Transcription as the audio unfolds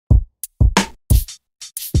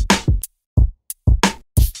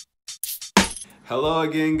Hello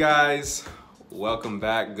again, guys. Welcome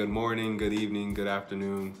back. Good morning, good evening, good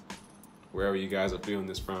afternoon, wherever you guys are viewing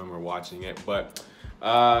this from or watching it. But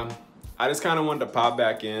I just kind of wanted to pop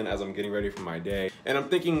back in as I'm getting ready for my day. And I'm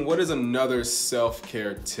thinking, what is another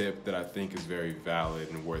self-care tip that I think is very valid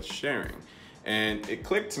and worth sharing? And it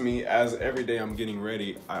clicked to me as every day I'm getting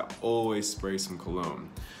ready, I always spray some cologne.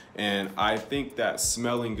 And I think that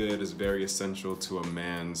smelling good is very essential to a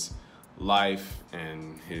man's life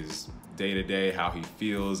and his day-to-day, how he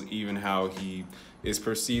feels, even how he is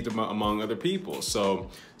perceived among other people.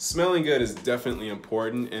 So smelling good is definitely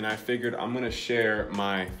important, and I figured I'm gonna share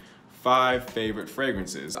my 5 favorite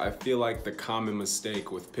fragrances. I feel like the common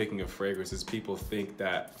mistake with picking a fragrance is people think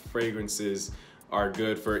that fragrances are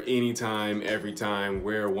good for any time, every time,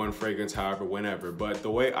 wear one fragrance however, whenever. But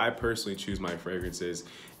the way I personally choose my fragrances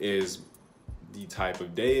is the type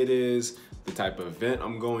of day it is, the type of event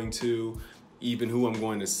I'm going to, even who I'm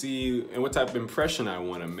going to see, and what type of impression I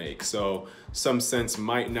want to make. So some scents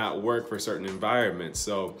might not work for certain environments.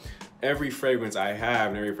 So every fragrance I have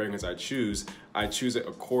and every fragrance I choose it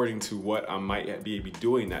according to what I might be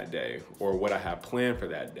doing that day or what I have planned for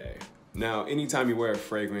that day. Now, anytime you wear a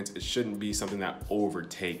fragrance, it shouldn't be something that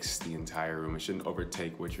overtakes the entire room. It shouldn't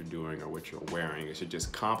overtake what you're doing or what you're wearing. It should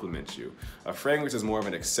just complement you. A fragrance is more of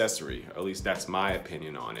an accessory, at least that's my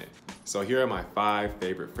opinion on it. So here are my 5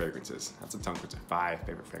 favorite fragrances. That's a tongue twister. 5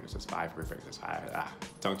 favorite fragrances, 5 favorite fragrances.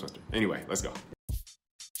 Tongue twister. Anyway, let's go.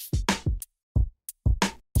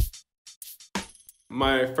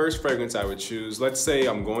 My first fragrance I would choose, let's say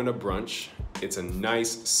I'm going to brunch. It's a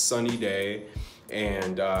nice sunny day,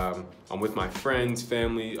 and I'm with my friends,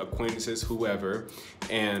 family, acquaintances, whoever,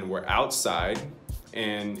 and we're outside,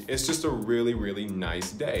 and it's just a really, really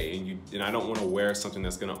nice day, and I don't want to wear something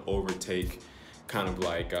that's gonna overtake kind of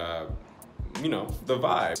like, you know, the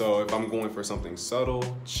vibe. So if I'm going for something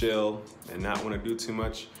subtle, chill, and not want to do too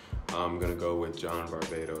much, I'm gonna go with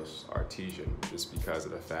Varvatos Artisan, just because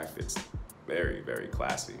of the fact it's very, very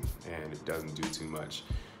classy and it doesn't do too much.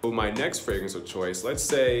 So my next fragrance of choice, let's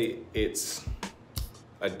say it's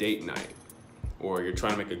a date night, or you're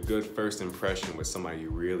trying to make a good first impression with somebody you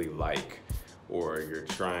really like, or you're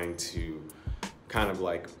trying to kind of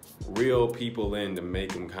like reel people in to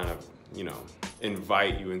make them kind of, you know,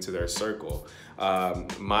 invite you into their circle.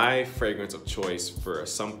 My fragrance of choice for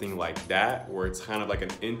something like that, where it's kind of like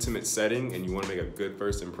an intimate setting and you want to make a good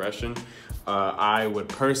first impression, I would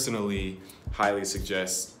personally highly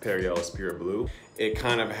suggest Ellis Pure Blue. It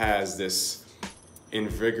kind of has this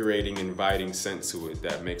invigorating, inviting scent to it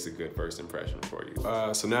that makes a good first impression for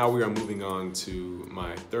you. So now we are moving on to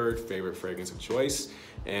my 3rd favorite fragrance of choice,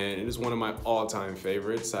 and it is one of my all-time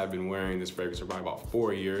favorites. I've been wearing this fragrance for probably about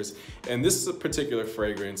 4 years, and this particular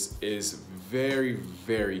fragrance is very,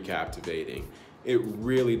 very captivating. It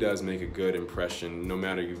really does make a good impression, no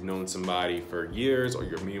matter you've known somebody for years or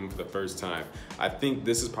you're meeting them for the first time. I think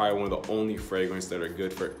this is probably one of the only fragrances that are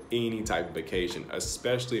good for any type of occasion,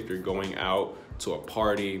 especially if you're going out to a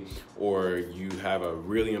party or you have a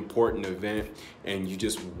really important event and you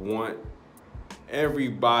just want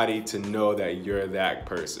everybody to know that you're that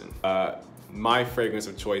person. My fragrance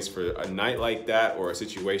of choice for a night like that or a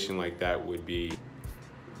situation like that would be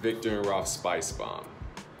Viktor and Rolf Spice Bomb.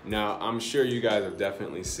 Now, I'm sure you guys have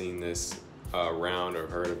definitely seen this around or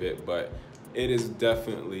heard of it, but it is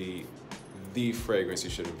definitely the fragrance you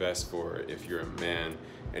should invest for if you're a man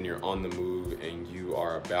and you're on the move and you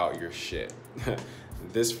are about your shit.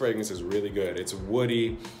 This fragrance is really good. It's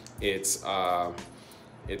woody, it's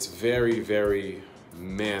very, very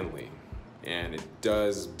manly, and it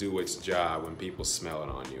does do its job when people smell it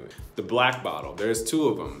on you. The black bottle, there's 2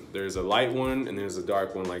 of them. There's a light one and there's a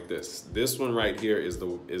dark one like this. This one right here is the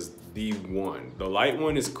one. The light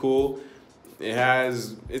one is cool.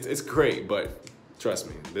 It's great, but trust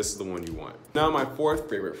me, this is the one you want. Now my 4th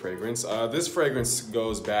favorite fragrance. This fragrance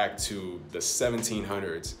goes back to the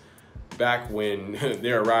 1700s, back when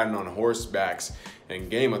they were riding on horsebacks and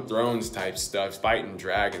Game of Thrones type stuff, fighting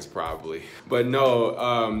dragons probably. But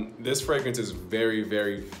no, this fragrance is very,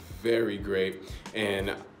 very, very great,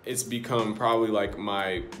 and it's become probably like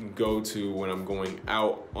my go-to when I'm going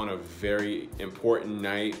out on a very important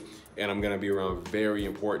night and I'm gonna be around very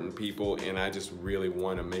important people and I just really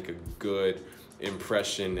wanna make a good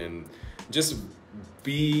impression and just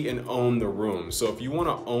be and own the room. So if you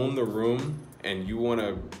wanna own the room and you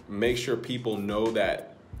wanna make sure people know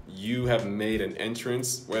that you have made an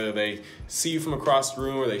entrance, whether they see you from across the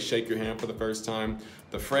room or they shake your hand for the first time,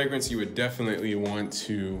 the fragrance you would definitely want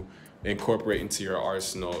to incorporate into your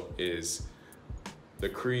arsenal is the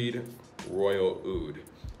Creed Royal Oud.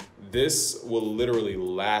 this will literally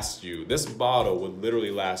last you, this bottle would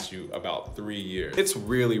literally last you about 3 years. It's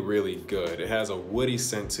really, really good. It has a woody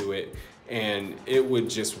scent to it, and it would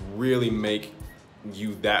just really make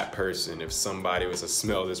you that person if somebody was to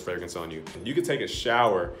smell this fragrance on you. You could take a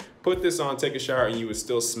shower, put this on, take a shower, and you would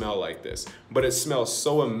still smell like this. But it smells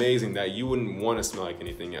so amazing that you wouldn't want to smell like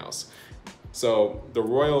anything else. So the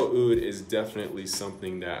Royal Oud is definitely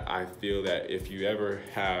something that I feel that if you ever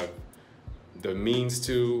have the means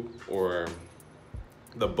to, or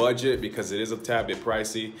the budget, because it is a tad bit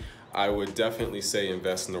pricey, I would definitely say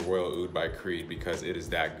invest in the Royal Oud by Creed, because it is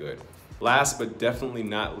that good. Last but definitely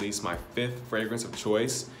not least, my 5th fragrance of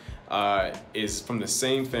choice is from the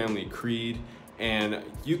same family, Creed, and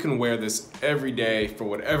you can wear this every day for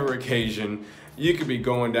whatever occasion. You could be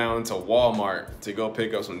going down to Walmart to go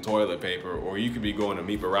pick up some toilet paper, or you could be going to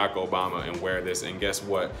meet Barack Obama and wear this, and guess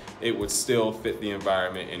what? It would still fit the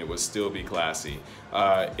environment and it would still be classy.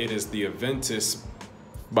 It is the Aventus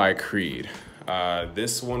by Creed.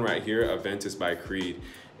 This one right here, Aventus by Creed,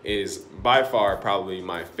 is by far probably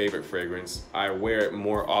my favorite fragrance. I wear it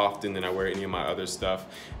more often than I wear any of my other stuff.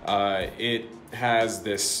 It has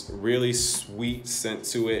this really sweet scent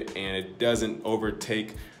to it, and it doesn't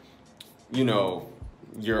overtake, you know,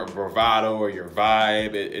 your bravado or your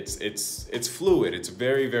vibe. It's fluid. It's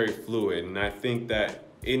very, very fluid, and I think that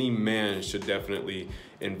any man should definitely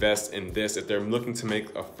invest in this. If they're looking to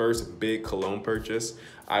make a first big cologne purchase,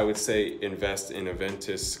 I would say invest in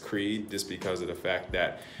Aventus Creed, just because of the fact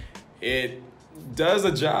that it does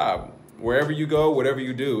a job. Wherever you go, whatever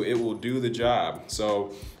you do, it will do the job.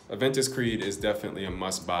 So Aventus Creed is definitely a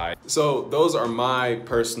must buy. So those are my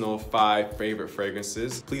personal 5 favorite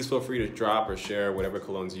fragrances. Please feel free to drop or share whatever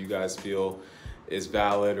colognes you guys feel is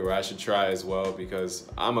valid or I should try as well, because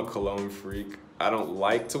I'm a cologne freak. I don't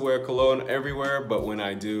like to wear cologne everywhere, but when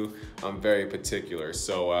I do, I'm very particular.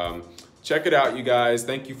 So check it out, you guys.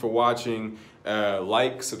 Thank you for watching.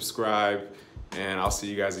 Like, subscribe, and I'll see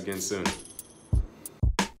you guys again soon.